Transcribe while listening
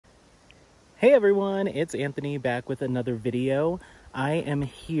Hey everyone, it's Anthony back with another video. I am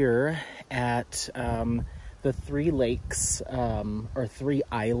here at the Three Lakes or Three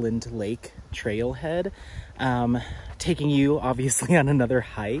Island Lake trailhead, taking you obviously on another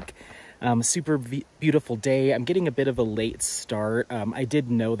hike. Super beautiful day. I'm getting a bit of a late start. I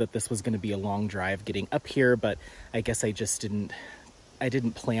did know that this was going to be a long drive getting up here, but I guess I just didn't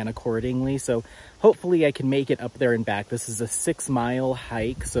plan accordingly. So hopefully I can make it up there and back. This is a 6-mile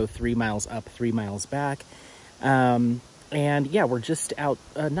hike, so 3 miles up, 3 miles back. And yeah, we're just out,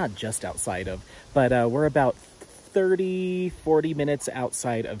 not just outside of, but we're about 30-40 minutes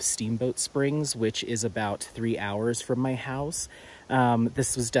outside of Steamboat Springs, which is about 3 hours from my house.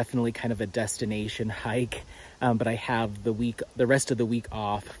 This was definitely kind of a destination hike, but I have the rest of the week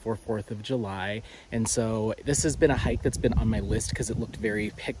off for 4th of July. And so this has been a hike that's been on my list because it looked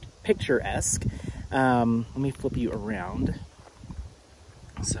very picturesque. Let me flip you around.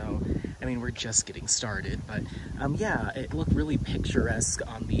 So, I mean, we're just getting started, but yeah, it looked really picturesque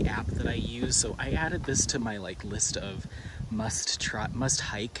on the app that I use. So I added this to my list of must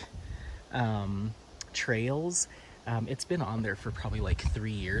hike trails. It's been on there for probably like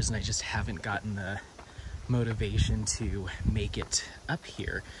 3 years, and I just haven't gotten the motivation to make it up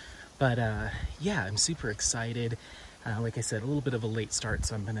here. But yeah, I'm super excited. Like I said, a little bit of a late start,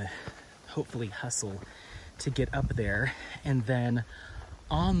 so I'm gonna hopefully hustle to get up there. And then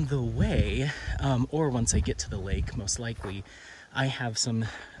on the way, or once I get to the lake, most likely, I have some,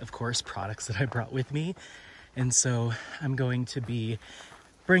 of course, products that I brought with me. And so I'm going to be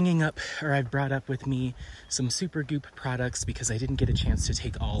bringing up, or I've brought up with me some Supergoop products because I didn't get a chance to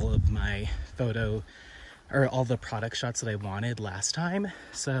take all of my all the product shots that I wanted last time.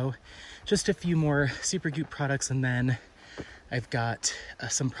 So just a few more Supergoop products, and then I've got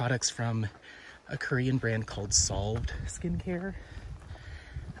some products from a Korean brand called Solved Skincare.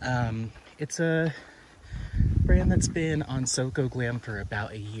 It's a brand that's been on Soko Glam for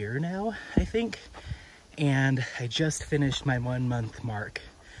about a year now, I think. And I just finished my 1-month mark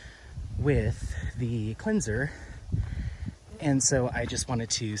with the cleanser. And so I just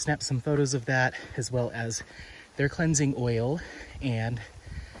wanted to snap some photos of that, as well as their cleansing oil and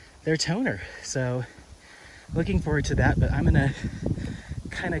their toner. So looking forward to that, but I'm gonna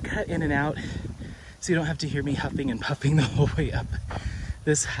kind of cut in and out so you don't have to hear me huffing and puffing the whole way up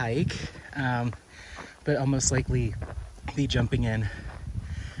this hike. But I'll most likely be jumping in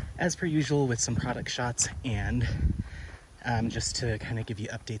as per usual with some product shots and just to kind of give you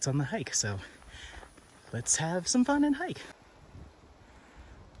updates on the hike. So let's have some fun and hike.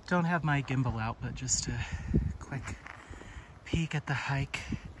 Don't have my gimbal out, but just a quick peek at the hike.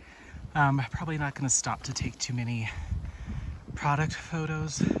 Probably not going to stop to take too many product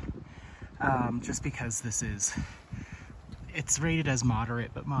photos, just because it's rated as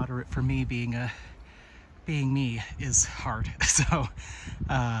moderate, but moderate for me being me is hard. So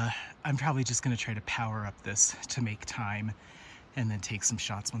I'm probably just going to try to power up this to make time and then take some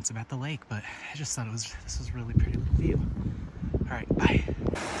shots once I'm at the lake. But I just thought this was a really pretty little view. All right, bye.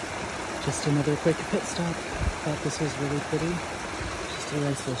 Just another quick pit stop. Thought this was really pretty. Just a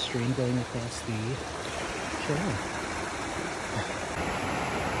nice little stream going across the trail.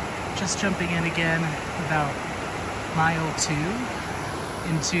 Just jumping in again about mile 2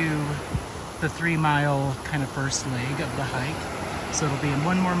 into the 3-mile kind of first leg of the hike. So it'll be in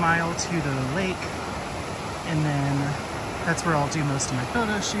 1 more mile to the lake, and then that's where I'll do most of my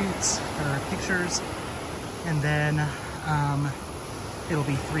photo shoots or pictures. And then it'll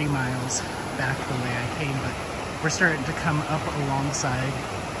be 3 miles back the way I came, but we're starting to come up alongside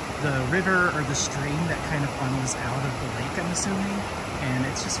the river or the stream that kind of funnels out of the lake, I'm assuming. And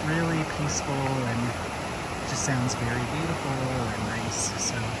it's just really peaceful and just sounds very beautiful and nice.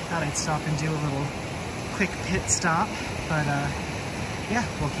 So I thought I'd stop and do a little quick pit stop, but yeah,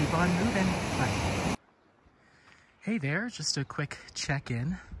 we'll keep on moving. Bye. Hey there, just a quick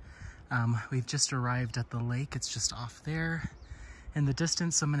check-in. We've just arrived at the lake. It's just off there in the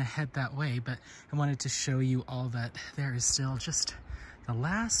distance, so I'm gonna head that way, but I wanted to show you all that there is still just the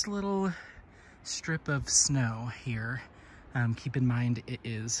last little strip of snow here. Keep in mind it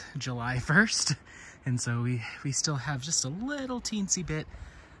is July 1st, and so we still have just a little teensy bit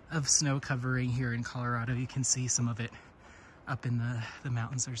of snow covering here in Colorado. You can see some of it up in the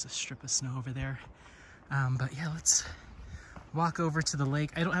mountains. There's a strip of snow over there. But yeah, let's walk over to the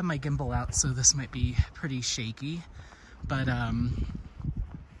lake. I don't have my gimbal out, so this might be pretty shaky, but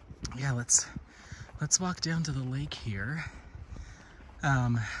yeah, let's walk down to the lake here.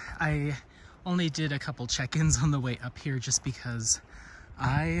 I only did a couple check-ins on the way up here just because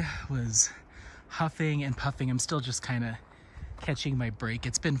I was huffing and puffing. I'm still just kind of catching my break.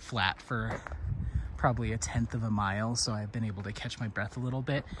 It's been flat for probably 1/10 of a mile, so I've been able to catch my breath a little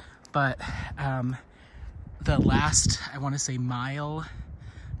bit. But the last, I want to say mile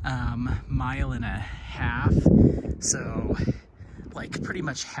and a half, so like pretty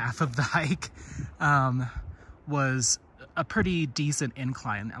much half of the hike was a pretty decent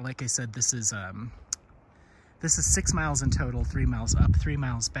incline. Like I said, this is 6 miles in total, 3 miles up, 3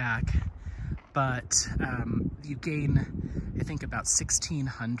 miles back. But you gain, I think, about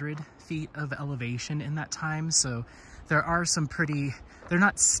 1,600 feet of elevation in that time. So there are some pretty, they're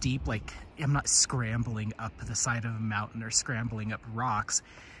not steep, like I'm not scrambling up the side of a mountain or scrambling up rocks.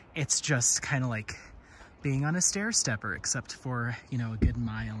 It's just kind of like being on a stair stepper, except for, you know, a good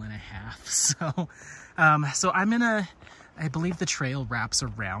mile and a half. So, so I'm gonna, I believe the trail wraps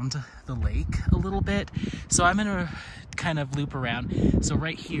around the lake a little bit. So I'm gonna kind of loop around. So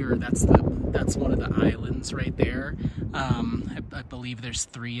right here, that's one of the islands right there. I believe there's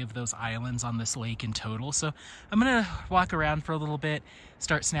 3 of those islands on this lake in total. So I'm gonna walk around for a little bit,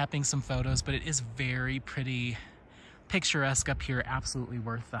 start snapping some photos, but it is very pretty picturesque up here, absolutely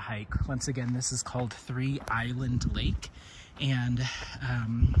worth the hike. Once again, this is called 3 Island Lake, and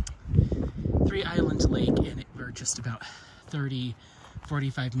 3 Island Lake, and we're just about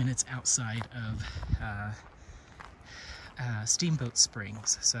 45 minutes outside of Steamboat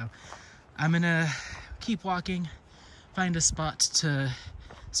Springs. So I'm gonna keep walking, find a spot to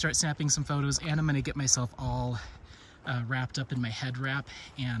start snapping some photos, and I'm gonna get myself all wrapped up in my head wrap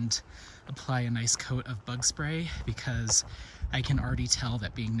and apply a nice coat of bug spray, because I can already tell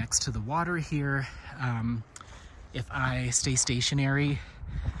that being next to the water here, if I stay stationary,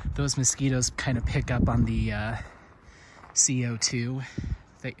 those mosquitoes kind of pick up on the CO2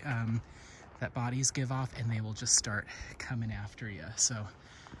 that bodies give off, and they will just start coming after you. So,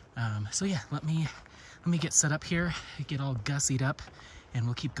 so yeah, let me get set up here, get all gussied up, and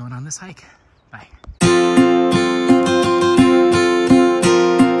we'll keep going on this hike. Bye.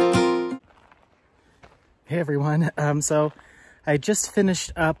 Hey everyone, so I just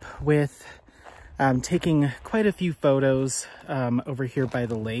finished up with taking quite a few photos over here by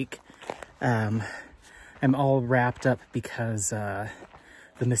the lake. I'm all wrapped up because the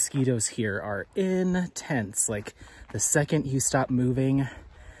mosquitoes here are intense. Like the second you stop moving,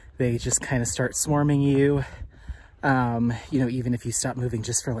 they just kind of start swarming you. You know, even if you stop moving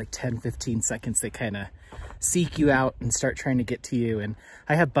just for like 10-15 seconds, they kind of seek you out and start trying to get to you. And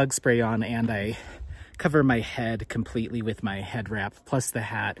I have bug spray on, and I cover my head completely with my head wrap, plus the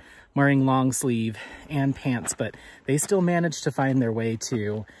hat. I'm wearing long sleeve and pants, but they still manage to find their way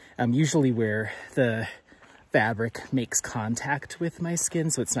to usually where the fabric makes contact with my skin,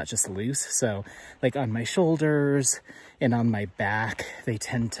 so it's not just loose. So like on my shoulders and on my back, they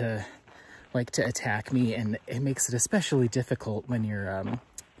tend to like to attack me, and it makes it especially difficult when you're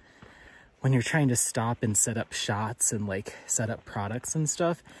trying to stop and set up shots and like set up products and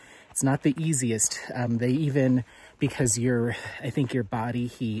stuff. It's not the easiest. They even, because I think your body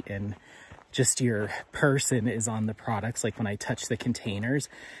heat and just your person is on the products, like when I touch the containers,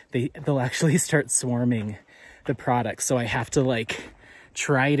 they'll actually start swarming the products. So I have to like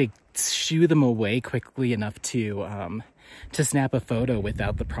try to shoo them away quickly enough to snap a photo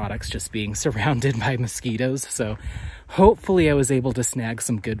without the products just being surrounded by mosquitoes. So hopefully I was able to snag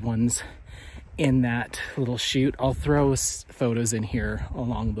some good ones in that little shoot. I'll throw photos in here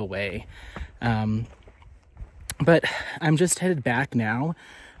along the way. But I'm just headed back now.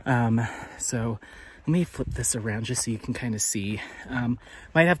 So let me flip this around just so you can kind of see.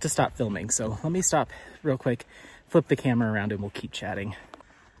 Might have to stop filming, so let me stop real quick, flip the camera around, and we'll keep chatting.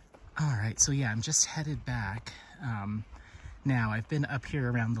 All right, so yeah, I'm just headed back. Now I've been up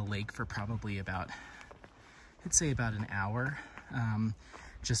here around the lake for probably about, I'd say about an hour.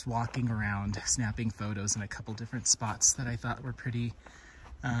 Just walking around, snapping photos in a couple different spots that I thought were pretty.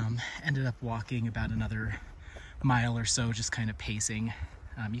 Ended up walking about another mile or so, just kind of pacing.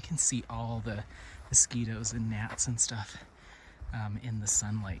 You can see all the mosquitoes and gnats and stuff in the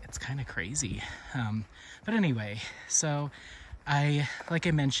sunlight. It's kind of crazy. But anyway, so like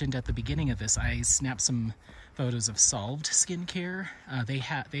I mentioned at the beginning of this, I snapped some photos of Solved skincare. They've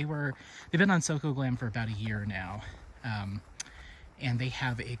been on Supergoop for about a year now. And they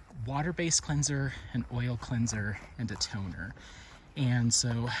have a water-based cleanser, an oil cleanser, and a toner. And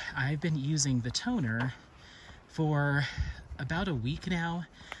so I've been using the toner for about a week now.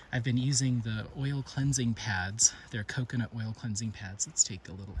 I've been using the oil cleansing pads. They're coconut oil cleansing pads. Let's take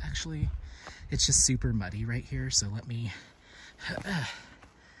a little, actually, it's just super muddy right here, so let me,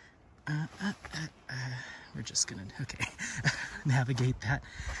 we're just gonna, okay, navigate that.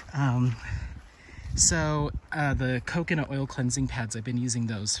 So the coconut oil cleansing pads, I've been using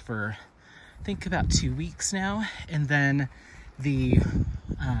those for I think about 2 weeks now. And then the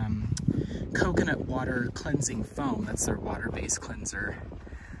coconut water cleansing foam, that's their water-based cleanser,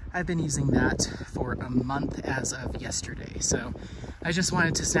 I've been using that for a month as of yesterday. So I just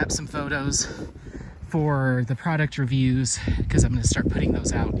wanted to snap some photos for the product reviews because I'm going to start putting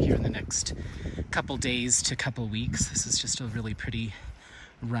those out here in the next couple days to couple weeks. This is just a really pretty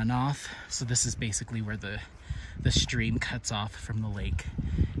runoff. So this is basically where the stream cuts off from the lake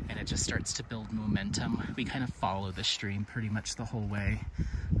and it just starts to build momentum. We kind of follow the stream pretty much the whole way.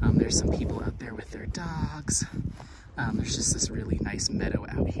 There's some people out there with their dogs. There's just this really nice meadow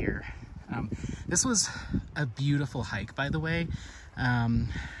out here. This was a beautiful hike, by the way.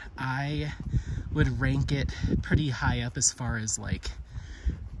 I would rank it pretty high up as far as like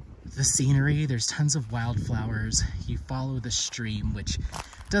the scenery. There's tons of wildflowers. You follow the stream, which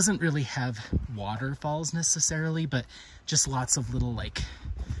doesn't really have waterfalls necessarily, but just lots of little, like,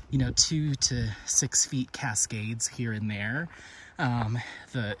 you know, 2 to 6 feet cascades here and there.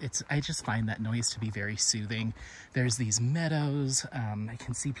 I just find that noise to be very soothing. There's these meadows. I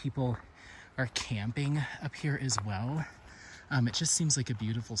can see people are camping up here as well. It just seems like a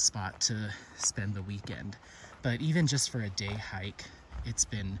beautiful spot to spend the weekend. But even just for a day hike, it's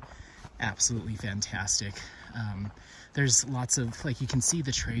been absolutely fantastic. There's lots of, like, you can see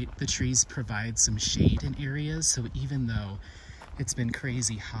the trees provide some shade in areas. So even though it's been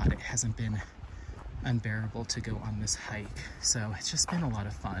crazy hot, it hasn't been unbearable to go on this hike. So it's just been a lot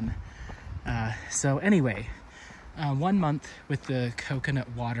of fun. So anyway, 1 month with the coconut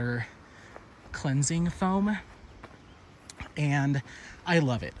water cleansing foam, and I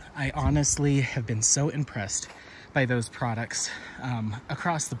love it. I honestly have been so impressed by those products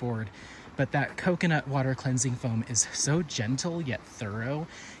across the board. But that coconut water cleansing foam is so gentle yet thorough.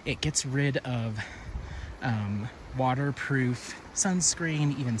 It gets rid of waterproof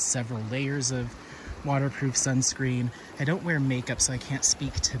sunscreen, even several layers of waterproof sunscreen. I don't wear makeup, so I can't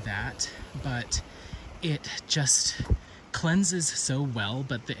speak to that, but it just cleanses so well,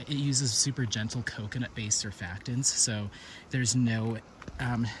 but it uses super gentle coconut-based surfactants, so there's no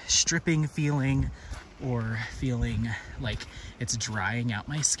stripping feeling or feeling like it's drying out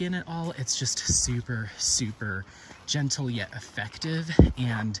my skin at all. It's just super, super gentle yet effective,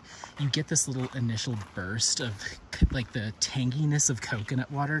 and you get this little initial burst of like the tanginess of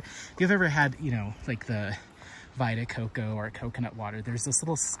coconut water. If you've ever had, you know, like the Vita Coco or coconut water, there's this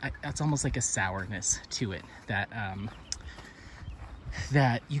little, it's almost like a sourness to it that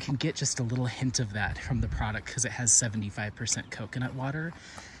that you can get just a little hint of that from the product because it has 75% coconut water.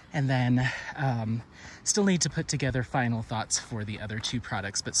 And then still need to put together final thoughts for the other 2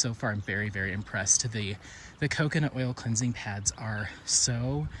 products, but so far I'm very, very impressed. The coconut oil cleansing pads are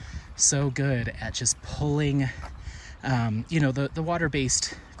so good at just pulling, you know, the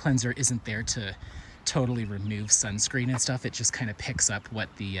water-based cleanser isn't there to totally remove sunscreen and stuff. It just kind of picks up what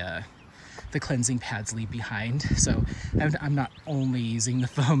the cleansing pads leave behind. So I'm not only using the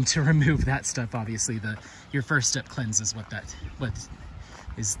foam to remove that stuff. Obviously, your first step cleanse is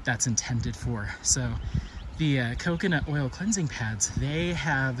that's intended for. So the coconut oil cleansing pads, they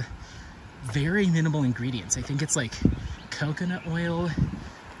have very minimal ingredients. I think it's like coconut oil,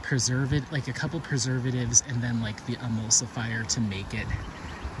 like a couple preservatives, and then like the emulsifier to make it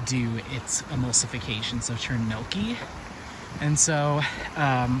do its emulsification, so turn milky. And so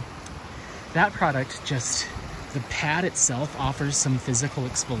that product, just the pad itself offers some physical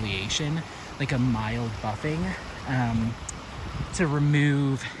exfoliation, like a mild buffing, to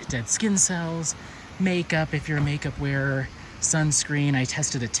remove dead skin cells, makeup if you're a makeup wearer, sunscreen. I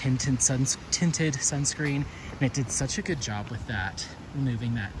tested a tinted sunscreen, and it did such a good job with that,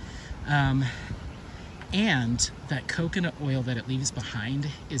 removing that. And that coconut oil that it leaves behind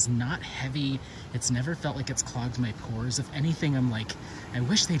is not heavy. It's never felt like it's clogged my pores. If anything, I'm like, I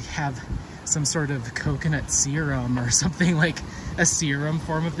wish they'd have some sort of coconut serum or something, like a serum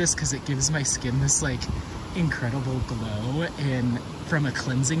form of this, because it gives my skin this like incredible glow from a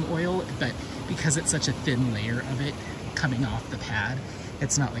cleansing oil, but because it's such a thin layer of it coming off the pad,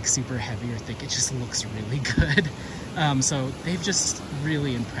 it's not like super heavy or thick. It just looks really good. So they've just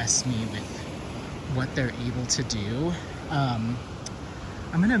really impressed me with what they're able to do. I'm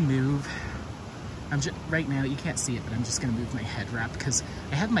gonna move, right now you can't see it, but I'm just gonna move my head wrap because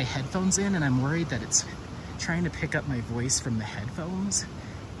I have my headphones in and I'm worried that it's trying to pick up my voice from the headphones.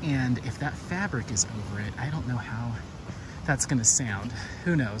 And if that fabric is over it, I don't know how that's gonna sound.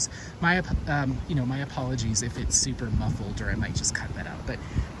 Who knows? My apologies if it's super muffled, or I might just cut that out. But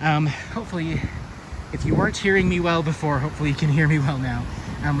hopefully, if you weren't hearing me well before, hopefully you can hear me well now.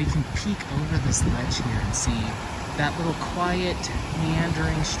 we can peek over this ledge here and see that little quiet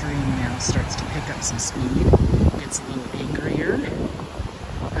meandering stream now starts to pick up some speed. It's a little angrier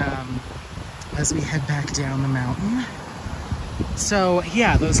as we head back down the mountain. So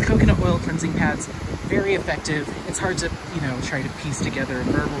yeah, those coconut oil cleansing pads, very effective. It's hard to, you know, try to piece together a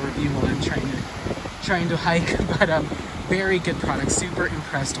verbal review while I'm trying to hike, but very good product. Super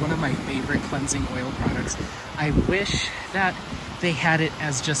impressed. One of my favorite cleansing oil products. I wish that they had it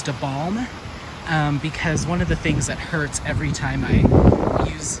as just a balm, because one of the things that hurts every time I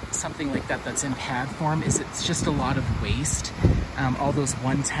use something like that that's in pad form is it's just a lot of waste. All those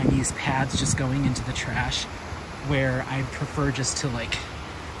one-time use pads just going into the trash, where I prefer just to like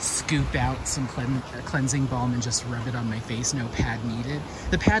scoop out some cleansing balm and just rub it on my face. No pad needed.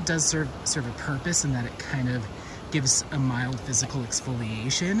 The pad does serve a purpose in that it kind of gives a mild physical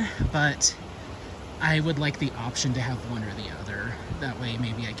exfoliation, but I would like the option to have one or the other. That way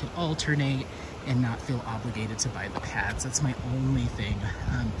maybe I could alternate and not feel obligated to buy the pads. That's my only thing.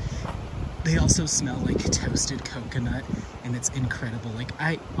 They also smell like toasted coconut, and it's incredible. Like,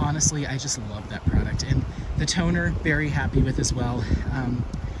 I just love that product. And the toner, very happy with as well.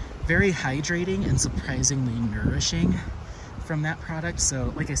 Very hydrating and surprisingly nourishing from that product.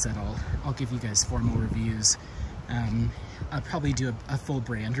 So like I said, I'll give you guys formal reviews. I'll probably do a full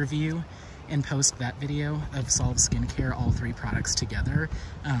brand review and post that video of Solve Skincare, all three products together.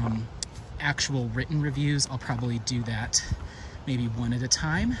 Actual written reviews, I'll probably do that maybe one at a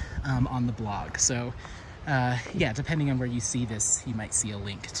time on the blog. So yeah, depending on where you see this, you might see a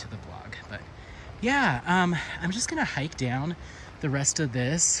link to the blog. But yeah, I'm just gonna hike down the rest of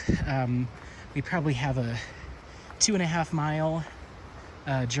this. We probably have a 2.5 mile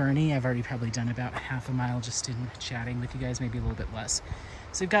journey. I've already probably done about half a mile just in chatting with you guys, maybe a little bit less.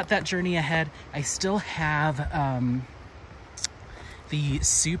 So we've got that journey ahead. I still have the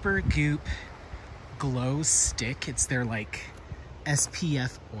Supergoop Glow Stick. It's their like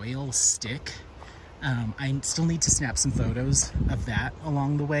SPF oil stick. I still need to snap some photos of that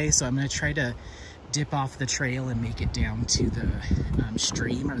along the way, so I'm going to try to dip off the trail and make it down to the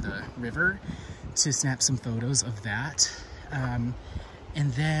stream or the river to snap some photos of that.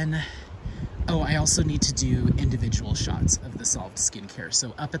 And then, oh, I also need to do individual shots of the Solved Skincare.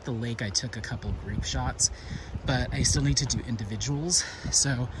 So up at the lake, I took a couple group shots, but I still need to do individuals.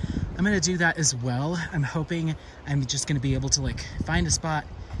 So I'm gonna do that as well. I'm hoping I'm just gonna be able to like find a spot,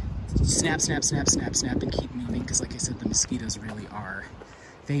 snap, snap, snap, snap, snap, and keep moving. Because like I said, the mosquitoes really are,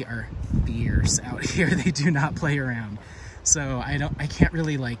 they are fierce out here. They do not play around. So I can't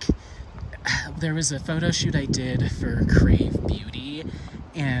really like, there was a photo shoot I did for Crave Beauty,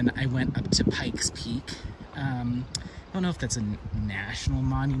 and I went up to Pikes Peak. I don't know if that's a national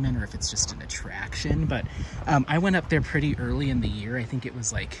monument or if it's just an attraction, but I went up there pretty early in the year. I think it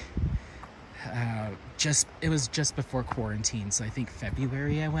was like, it was just before quarantine, so I think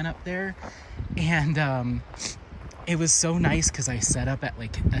February I went up there, and it was so nice because I set up at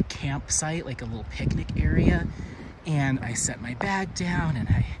like a campsite, like a little picnic area, and I set my bag down and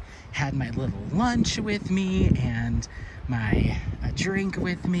I had my little lunch with me and my drink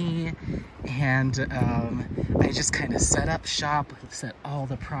with me, and I just kind of set up shop, set all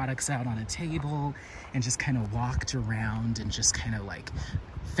the products out on a table, and just kind of walked around and just kind of like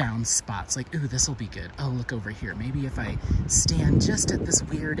found spots like, ooh, this will be good. Oh, look over here. Maybe if I stand just at this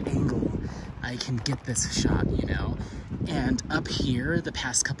weird angle, I can get this shot, you know? And up here, the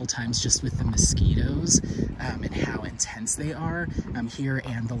past couple times, just with the mosquitoes and how intense they are, here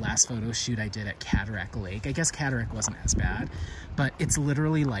and the last photo shoot I did at Cataract Lake. I guess Cataract wasn't as bad, but it's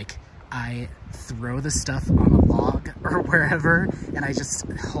literally like I throw the stuff on a log or wherever, and I just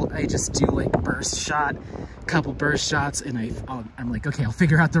do like couple burst shots, and I'm like, okay, I'll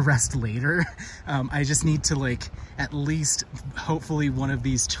figure out the rest later. I just need to like, at least, hopefully one of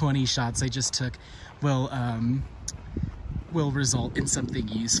these 20 shots I just took will result in something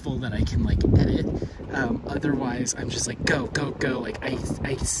useful that I can like edit. Otherwise, I'm just like, go, go, go. Like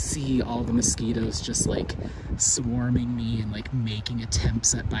I see all the mosquitoes just like swarming me and like making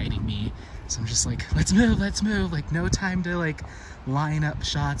attempts at biting me. So I'm just like, let's move, let's move. Like no time to like line up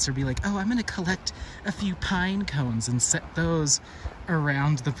shots or be like, oh, I'm gonna collect a few pine cones and set those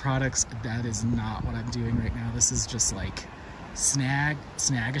around the products. That is not what I'm doing right now. This is just like snag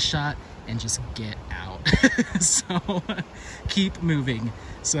a shot and just get out. So keep moving.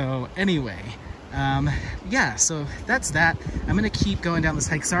 So anyway, yeah, so that's that. I'm gonna keep going down this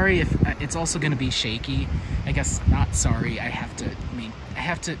hike. Sorry if it's also gonna be shaky. I guess not sorry.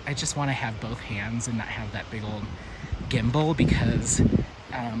 I just want to have both hands and not have that big old gimbal, because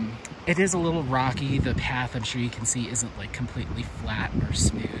It is a little rocky. The path, I'm sure you can see, isn't like completely flat or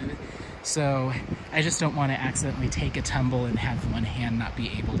smooth. So I just don't want to accidentally take a tumble and have one hand not be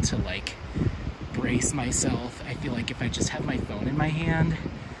able to like brace myself. I feel like if I just have my phone in my hand,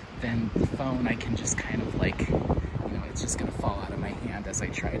 then the phone I can just kind of like, you know, it's just gonna fall out of my hand as I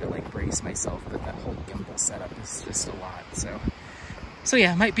try to like brace myself, but that whole gimbal setup is just a lot. So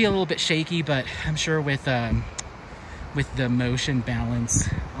yeah, it might be a little bit shaky, but I'm sure with the motion balance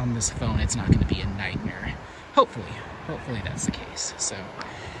on this phone, it's not gonna be a nightmare. Hopefully that's the case. So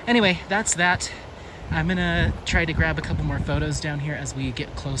anyway, that's that. I'm gonna try to grab a couple more photos down here as we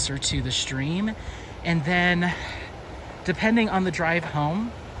get closer to the stream. And then depending on the drive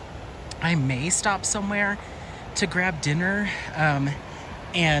home, I may stop somewhere to grab dinner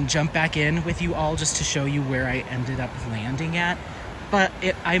and jump back in with you all just to show you where I ended up landing at. But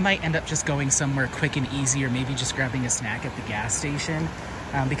I might end up just going somewhere quick and easy, or maybe just grabbing a snack at the gas station,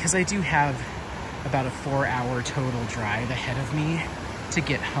 because I do have about a 4-hour total drive ahead of me to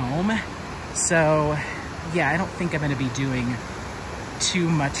get home. So yeah, I don't think I'm gonna be doing too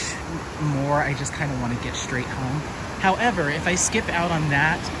much more. I just kind of want to get straight home. However, if I skip out on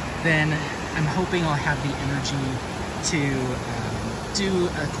that, then I'm hoping I'll have the energy to do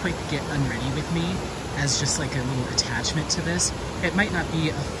a quick get unready with me as just like a little attachment to this. It might not be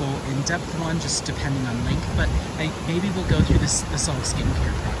a full in-depth one, just depending on length, but maybe we'll go through the Solve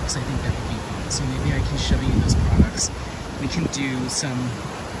skincare products. I think that would be fun. So maybe I can show you those products. We can do some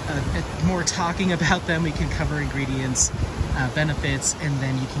more talking about them. We can cover ingredients, benefits, and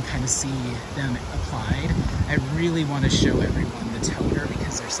then you can kind of see them applied. I really want to show everyone the toner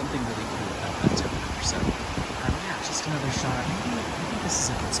because there's something really cool about that toner. So yeah, just another shot. Maybe I think this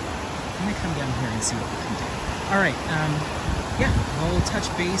is a good spot. I'm gonna come down here and see what we can do. All right, yeah, we'll touch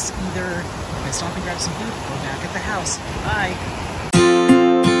base either if I stop and grab some food or back at the house. Bye.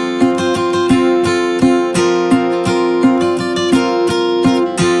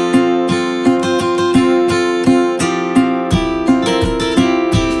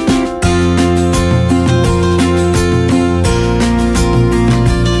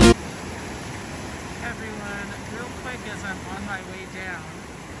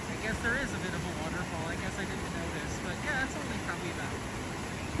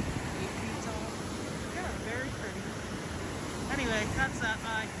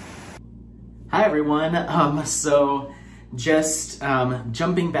 Hi everyone, so just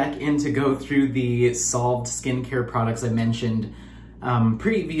jumping back in to go through the solved skincare products I mentioned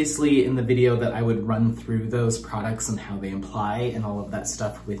previously in the video that I would run through those products and how they apply and all of that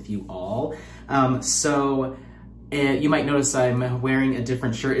stuff with you all. You might notice I'm wearing a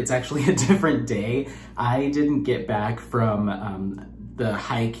different shirt. It's actually a different day. I didn't get back from the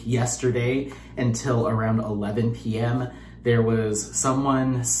hike yesterday until around 11 p.m. There was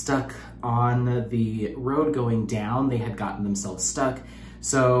someone stuck on the road going down. They had gotten themselves stuck.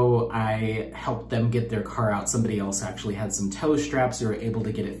 So I helped them get their car out. Somebody else actually had some tow straps. They were able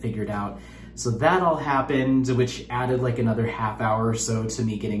to get it figured out. So that all happened, which added like another half hour or so to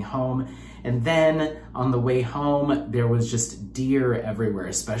me getting home. And then on the way home, there was just deer everywhere,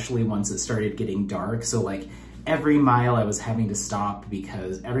 especially once it started getting dark. So like every mile I was having to stop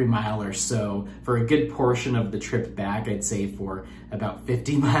because every mile or so for a good portion of the trip back, I'd say for about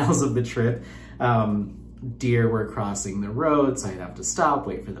 50 miles of the trip, deer were crossing the road, so I'd have to stop,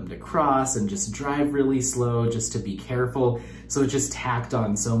 wait for them to cross, and just drive really slow just to be careful. So it just tacked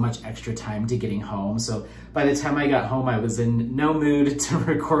on so much extra time to getting home. So by the time I got home, I was in no mood to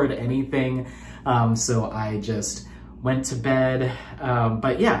record anything. So I just went to bed.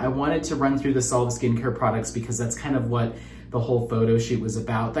 But yeah, I wanted to run through the Solve skincare products because that's kind of what the whole photo shoot was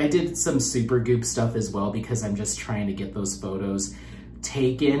about. I did some Supergoop stuff as well because I'm just trying to get those photos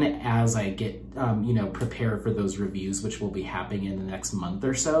taken as I get, prepare for those reviews, which will be happening in the next month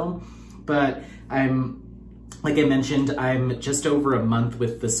or so. But like I mentioned, I'm just over a month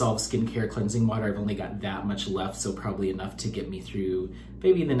with the Solve Skincare Cleansing Water. I've only got that much left, so probably enough to get me through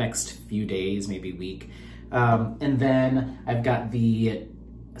maybe the next few days, maybe week. And then I've got the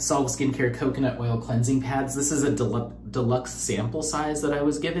Solve Skincare Coconut Oil Cleansing Pads. This is a deluxe sample size that I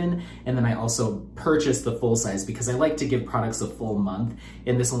was given, and then I also purchased the full size because I like to give products a full month,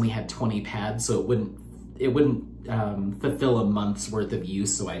 and this only had 20 pads, so it wouldn't fulfill a month's worth of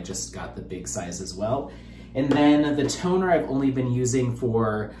use, so I just got the big size as well. And then the toner I've only been using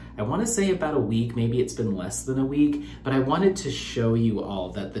for, I want to say about a week, maybe it's been less than a week, but I wanted to show you all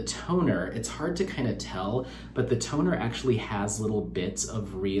that the toner, it's hard to kind of tell, but the toner actually has little bits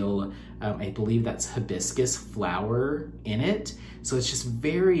of real, I believe that's hibiscus flower in it. So it's just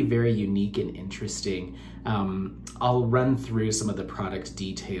very, very unique and interesting. I'll run through some of the product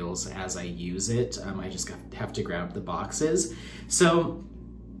details as I use it. I just have to grab the boxes. So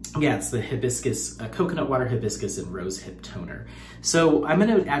yeah, it's the hibiscus, coconut water, hibiscus, and rose hip toner. So I'm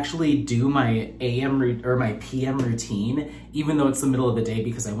gonna actually do my my PM routine, even though it's the middle of the day,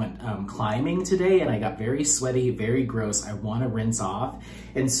 because I went climbing today and I got very sweaty, very gross. I wanna rinse off.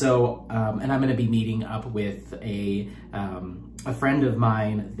 And so, and I'm gonna be meeting up with a friend of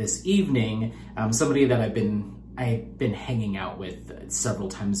mine this evening, somebody that I've been hanging out with several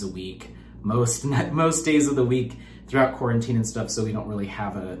times a week, most days of the week throughout quarantine and stuff, so we don't really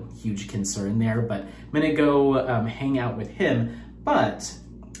have a huge concern there, but I'm gonna go hang out with him. But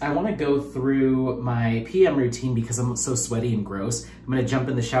I wanna go through my PM routine because I'm so sweaty and gross. I'm gonna jump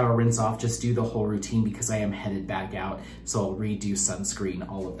in the shower, rinse off, just do the whole routine because I am headed back out. So I'll redo sunscreen,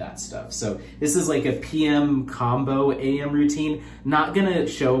 all of that stuff. So this is like a PM combo AM routine. Not gonna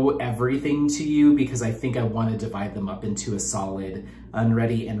show everything to you because I think I wanna divide them up into a solid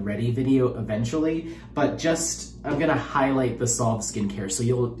unready and ready video eventually, but just, I'm gonna highlight the solved skincare.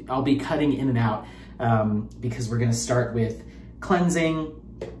 So I'll be cutting in and out because we're gonna start with cleansing,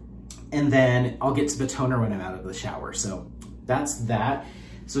 and then I'll get to the toner when I'm out of the shower. So that's that.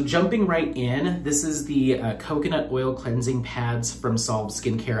 So jumping right in, this is the coconut oil cleansing pads from Solved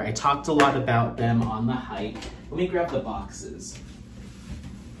Skincare. I talked a lot about them on the hike. Let me grab the boxes.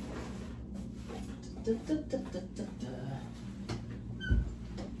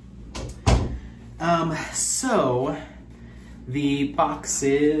 So the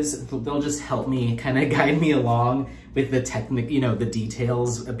boxes, they'll just help me kind of guide me along with the the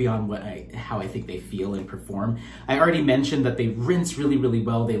details beyond how I think they feel and perform. I already mentioned that they rinse really, really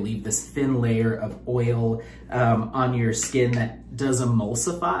well. They leave this thin layer of oil on your skin that does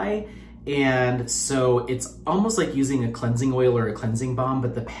emulsify. And so it's almost like using a cleansing oil or a cleansing balm,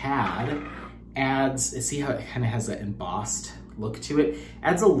 but the pad adds, see how it kind of has that embossed look to it,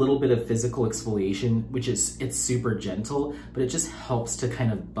 adds a little bit of physical exfoliation, which it's super gentle, but it just helps to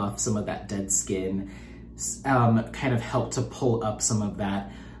kind of buff some of that dead skin, kind of help to pull up some of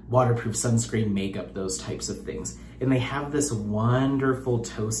that waterproof sunscreen, makeup, those types of things. And they have this wonderful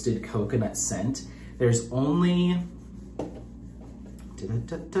toasted coconut scent. There's only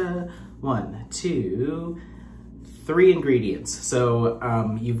 1, 2, 3 ingredients.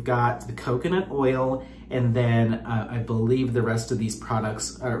 So you've got the coconut oil, and then I believe the rest of these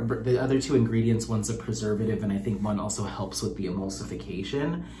products, the other 2 ingredients, one's a preservative, and I think one also helps with the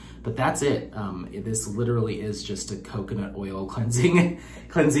emulsification. But that's it. This literally is just a coconut oil cleansing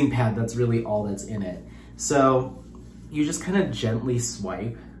pad. That's really all that's in it. So you just kind of gently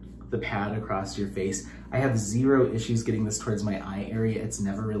swipe the pad across your face. I have 0 issues getting this towards my eye area. It's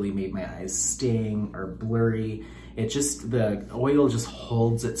never really made my eyes sting or blurry. The oil just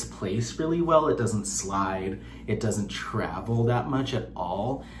holds its place really well. It doesn't slide. It doesn't travel that much at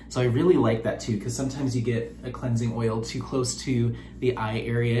all. So I really like that too, because sometimes you get a cleansing oil too close to the eye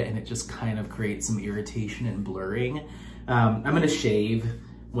area and it just kind of creates some irritation and blurring. I'm gonna shave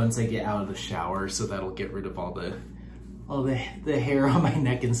once I get out of the shower, so that'll get rid of all the hair on my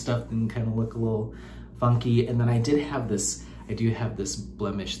neck and stuff and kind of look a little funky. And then I do have this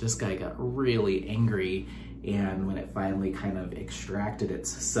blemish. This guy got really angry, and when it finally kind of extracted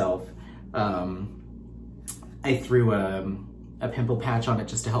itself, I threw a pimple patch on it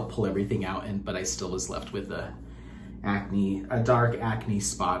just to help pull everything out, but I still was left with a dark acne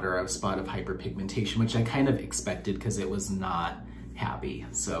spot, or a spot of hyperpigmentation, which I kind of expected because it was not happy.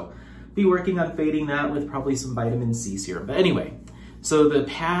 So be working on fading that with probably some vitamin C serum. But anyway, so the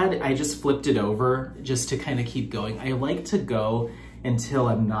pad, I just flipped it over just to kind of keep going. I like to go until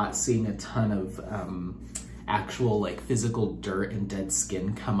I'm not seeing a ton of actual like physical dirt and dead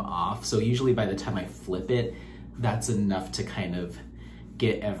skin come off. So usually by the time I flip it, that's enough to kind of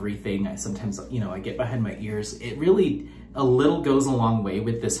get everything. Sometimes, I get behind my ears. It really, a little goes a long way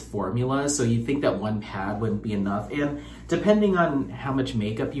with this formula. So you think that one pad wouldn't be enough. And depending on how much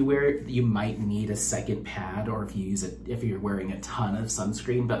makeup you wear, you might need a second pad, or if you're wearing a ton of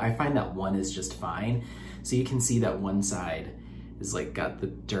sunscreen, but I find that one is just fine. So you can see that one side is like got the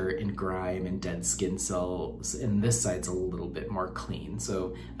dirt and grime and dead skin cells, and this side's a little bit more clean.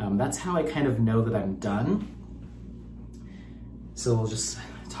 So that's how I kind of know that I'm done. So we'll just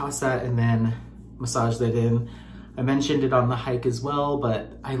toss that and then massage that in. I mentioned it on the hike as well,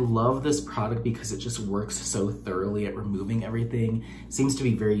 but I love this product because it just works so thoroughly at removing everything. It seems to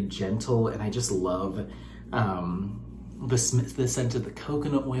be very gentle, and I just love the scent of the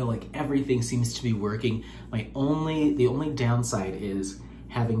coconut oil. Like, everything seems to be working. The only downside is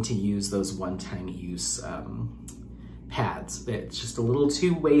having to use those one-time use pads. It's just a little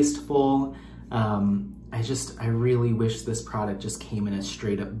too wasteful. I really wish this product just came in a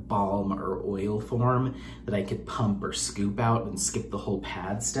straight up balm or oil form that I could pump or scoop out and skip the whole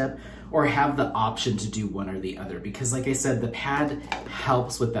pad step, or have the option to do one or the other. Because like I said, the pad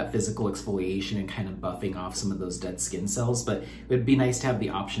helps with that physical exfoliation and kind of buffing off some of those dead skin cells, but it would be nice to have the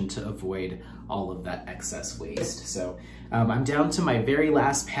option to avoid all of that excess waste. So I'm down to my very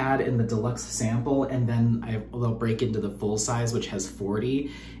last pad in the deluxe sample, and then I'll break into the full size, which has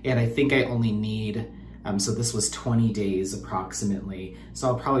 40, and I think I only need, so this was 20 days approximately, so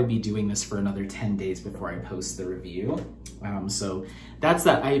I'll probably be doing this for another 10 days before I post the review. So that's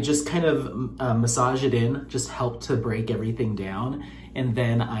that. I just kind of massage it in, just help to break everything down, and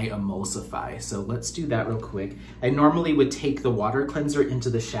then I emulsify. So let's do that real quick. I normally would take the water cleanser into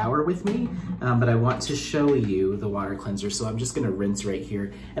the shower with me, but I want to show you the water cleanser, so I'm just gonna rinse right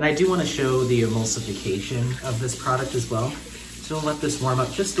here. And I do wanna show the emulsification of this product as well. So I'll let this warm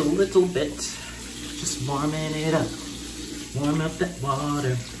up just a little bit. Just warming it up. Warm up that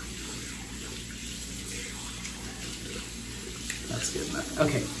water. That's good enough.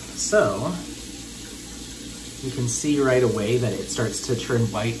 Okay, so you can see right away that it starts to turn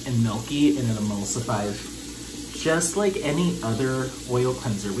white and milky, and it emulsifies just like any other oil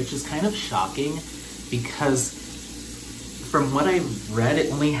cleanser, which is kind of shocking because from what I've read,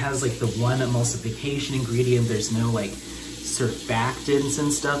 it only has like the one emulsification ingredient. There's no like surfactants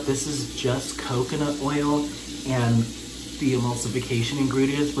and stuff. This is just coconut oil and the emulsification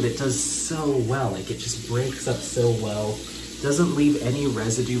ingredients, but it does so well. Like, it just breaks up so well. Doesn't leave any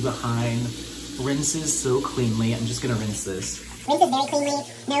residue behind. Rinses so cleanly. I'm just gonna rinse this. Rinses very cleanly.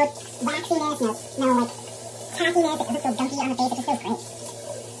 No waxiness, no like tackiness. It doesn't feel gunky on the face. It just feels great.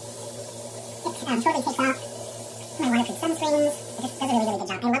 It totally takes off my waterproof sunscreens. It just does a really, really good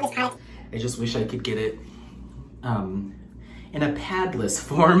job. I love this product. I just wish I could get it in a padless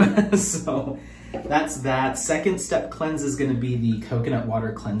form. So that's that. Second step cleanse is gonna be the coconut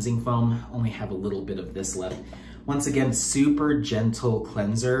water cleansing foam. Only have a little bit of this left. Once again, super gentle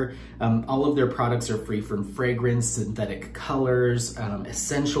cleanser. All of their products are free from fragrance, synthetic colors,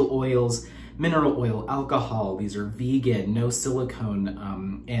 essential oils, mineral oil, alcohol. These are vegan, no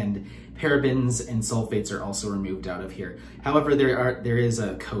silicone, and parabens and sulfates are also removed out of here. However, there is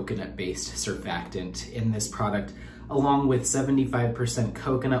a coconut-based surfactant in this product, along with 75%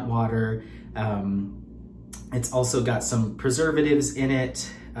 coconut water. It's also got some preservatives in it,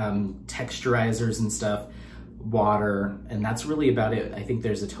 texturizers and stuff, water, and that's really about it. I think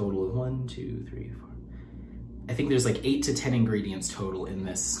there's a total of 1, 2, 3, 4. I think there's like 8 to 10 ingredients total in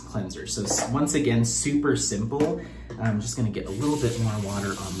this cleanser. So once again, super simple. I'm just gonna get a little bit more water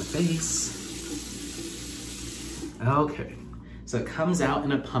on the base. Okay, so it comes out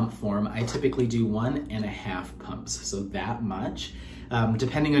in a pump form. I typically do 1.5 pumps, so that much.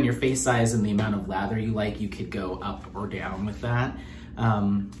 Depending on your face size and the amount of lather you like, you could go up or down with that.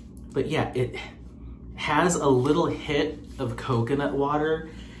 But yeah, it has a little hit of coconut water,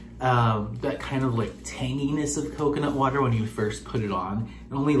 that kind of like tanginess of coconut water when you first put it on.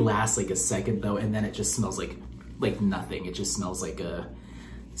 It only lasts like a second though, and then it just smells like nothing. It just smells like a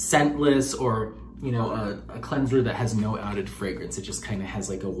scentless, or you know, a cleanser that has no added fragrance. It just kind of has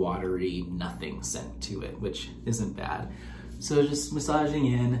like a watery nothing scent to it, which isn't bad. So just massaging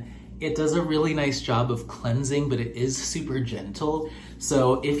in. It does a really nice job of cleansing, but it is super gentle.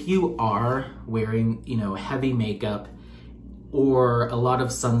 So if you are wearing, you know, heavy makeup or a lot of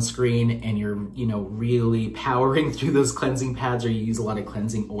sunscreen and you're, you know, really powering through those cleansing pads, or you use a lot of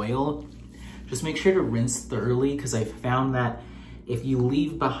cleansing oil, just make sure to rinse thoroughly, because I found that if you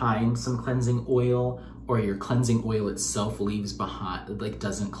leave behind some cleansing oil, or your cleansing oil itself leaves behind, like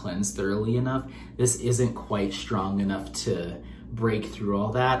doesn't cleanse thoroughly enough, this isn't quite strong enough to break through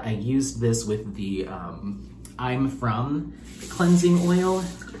all that. I used this with the I'm From cleansing oil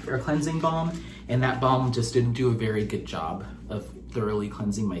or cleansing balm, and that balm just didn't do a very good job of thoroughly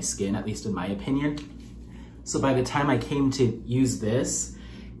cleansing my skin, at least in my opinion. So by the time I came to use this,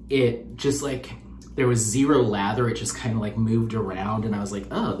 it just like, there was zero lather. It just kind of like moved around, and I was like,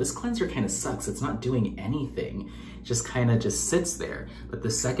 oh, this cleanser kind of sucks. It's not doing anything. It just kind of just sits there. But the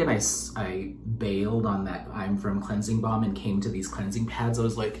second I bailed on that I'm From cleansing balm and came to these cleansing pads, I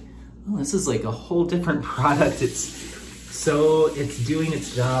was like, oh, this is like a whole different product. It's doing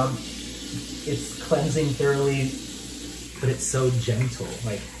its job. It's cleansing thoroughly. but it's so gentle.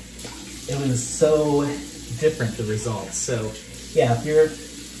 Like, it was so different, the results. So yeah,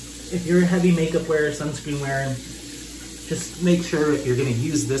 if you're a heavy makeup wearer, sunscreen wearer, just make sure if you're gonna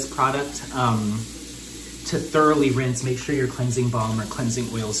use this product to thoroughly rinse, make sure your cleansing balm or cleansing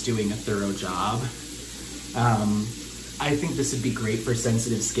oil is doing a thorough job. I think this would be great for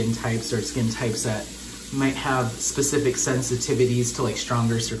sensitive skin types or skin types that might have specific sensitivities to like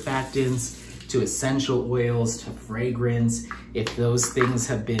stronger surfactants, to essential oils, to fragrance. If those things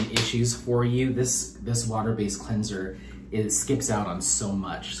have been issues for you, this water-based cleanser, it skips out on so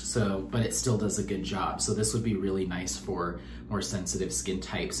much, but it still does a good job. So this would be really nice for more sensitive skin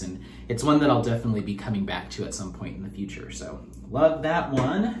types. And it's one that I'll definitely be coming back to at some point in the future. So love that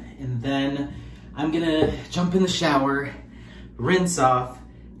one. And then I'm gonna jump in the shower, rinse off,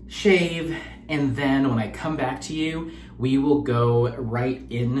 shave, and then when I come back to you, we will go right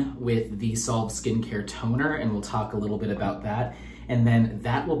in with the Solve Skincare Toner, and we'll talk a little bit about that. And then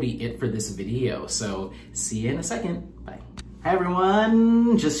that will be it for this video. So see you in a second. Bye. Hi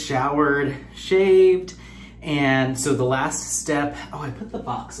everyone, just showered, shaved. And so the last step, oh, I put the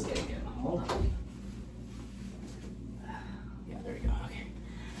box away again. Hold on. Yeah, there we go,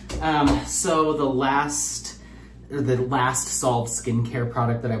 okay. So the last Solve Skincare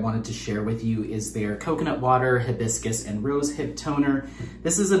product that I wanted to share with you is their coconut water, hibiscus, and rose hip toner.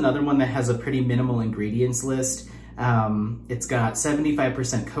 This is another one that has a pretty minimal ingredients list. It's got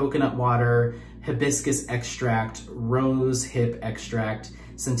 75% coconut water, hibiscus extract, rose hip extract,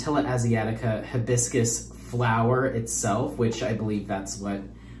 Centella asiatica, hibiscus flower itself, which I believe that's what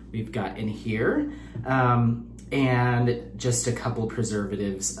we've got in here, and just a couple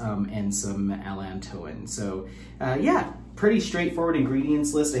preservatives and some allantoin. So yeah, pretty straightforward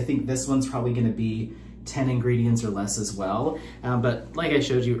ingredients list. I think this one's probably gonna be 10 ingredients or less as well. But like I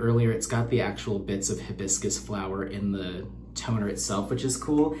showed you earlier, it's got the actual bits of hibiscus flower in the toner itself, which is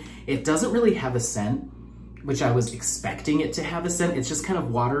cool. It doesn't really have a scent, which I was expecting it to have a scent. It's just kind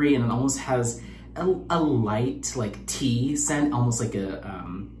of watery, and it almost has a light like tea scent, almost like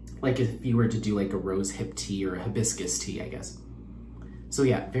like if you were to do like a rose hip tea or a hibiscus tea, I guess. So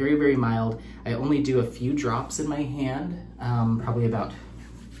yeah, very, very mild. I only do a few drops in my hand, probably about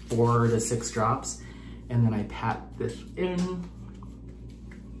 4 to 6 drops. And then I pat this in.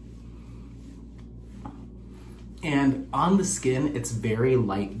 And on the skin, it's very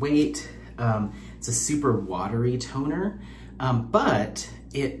lightweight. It's a super watery toner, but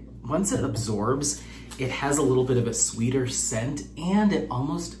once it absorbs, it has a little bit of a sweeter scent, and it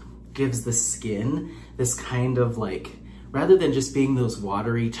almost gives the skin this kind of like, rather than just being those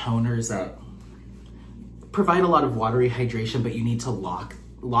watery toners that provide a lot of watery hydration, but you need to lock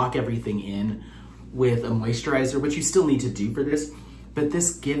everything in with a moisturizer, which you still need to do for this, but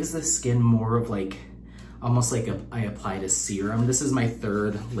this gives the skin more of like, almost like I applied a serum. This is my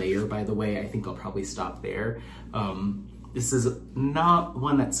 3rd layer, by the way. I think I'll probably stop there. This is not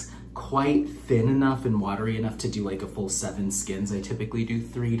one that's quite thin enough and watery enough to do like a full 7 skins. I typically do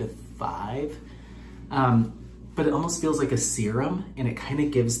 3 to 5. But it almost feels like a serum, and it kind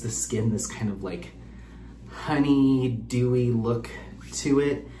of gives the skin this kind of like honey, dewy look to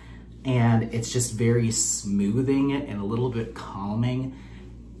it. And it's just very smoothing it and a little bit calming.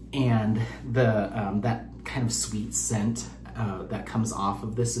 And that kind of sweet scent that comes off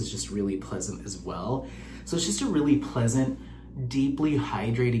of this is just really pleasant as well. So it's just a really pleasant, deeply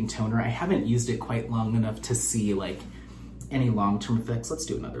hydrating toner. I haven't used it quite long enough to see like any long-term effects. Let's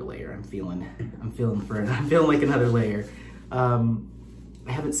do another layer. I'm feeling like another layer.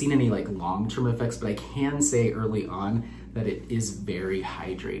 I haven't seen any like long-term effects, but I can say early on that it is very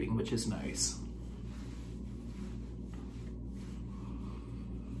hydrating, which is nice.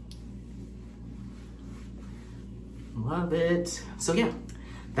 Love it. So yeah,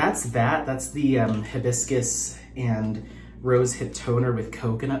 that's that. That's the hibiscus and rose hip toner with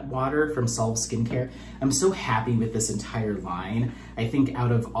coconut water from Solve Skincare. I'm so happy with this entire line. I think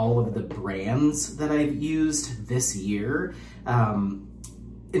out of all of the brands that I've used this year,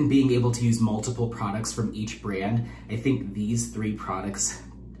 and being able to use multiple products from each brand, I think these 3 products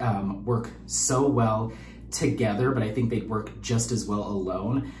work so well together, but I think they'd work just as well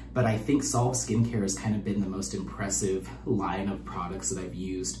alone. But I think Solve Skincare has kind of been the most impressive line of products that I've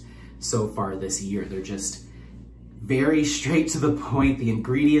used so far this year. They're just very straight to the point. The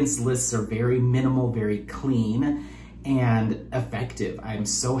ingredients lists are very minimal, very clean, and effective. I'm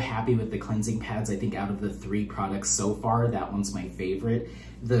so happy with the cleansing pads. I think out of the 3 products so far, that one's my favorite.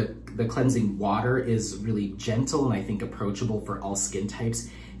 The cleansing water is really gentle and I think approachable for all skin types.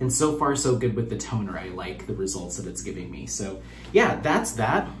 And so far, so good with the toner. I like the results that it's giving me. So yeah, that's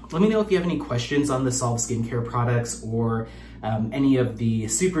that. Let me know if you have any questions on the Solve skincare products or any of the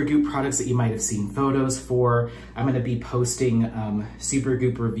Supergoop products that you might have seen photos for. I'm gonna be posting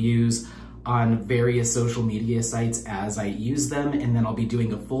Supergoop reviews on various social media sites as I use them, and then I'll be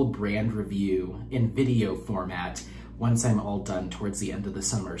doing a full brand review in video format once I'm all done towards the end of the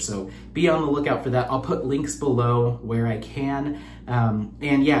summer. So be on the lookout for that. I'll put links below where I can.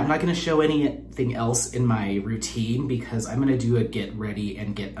 And yeah, I'm not gonna show anything else in my routine because I'm gonna do a get ready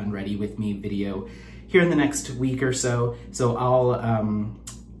and get unready with me video here in the next week or so. So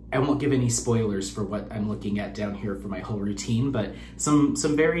I won't give any spoilers for what I'm looking at down here for my whole routine, but some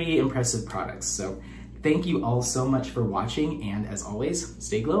very impressive products. So thank you all so much for watching, and as always,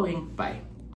 stay glowing. Bye.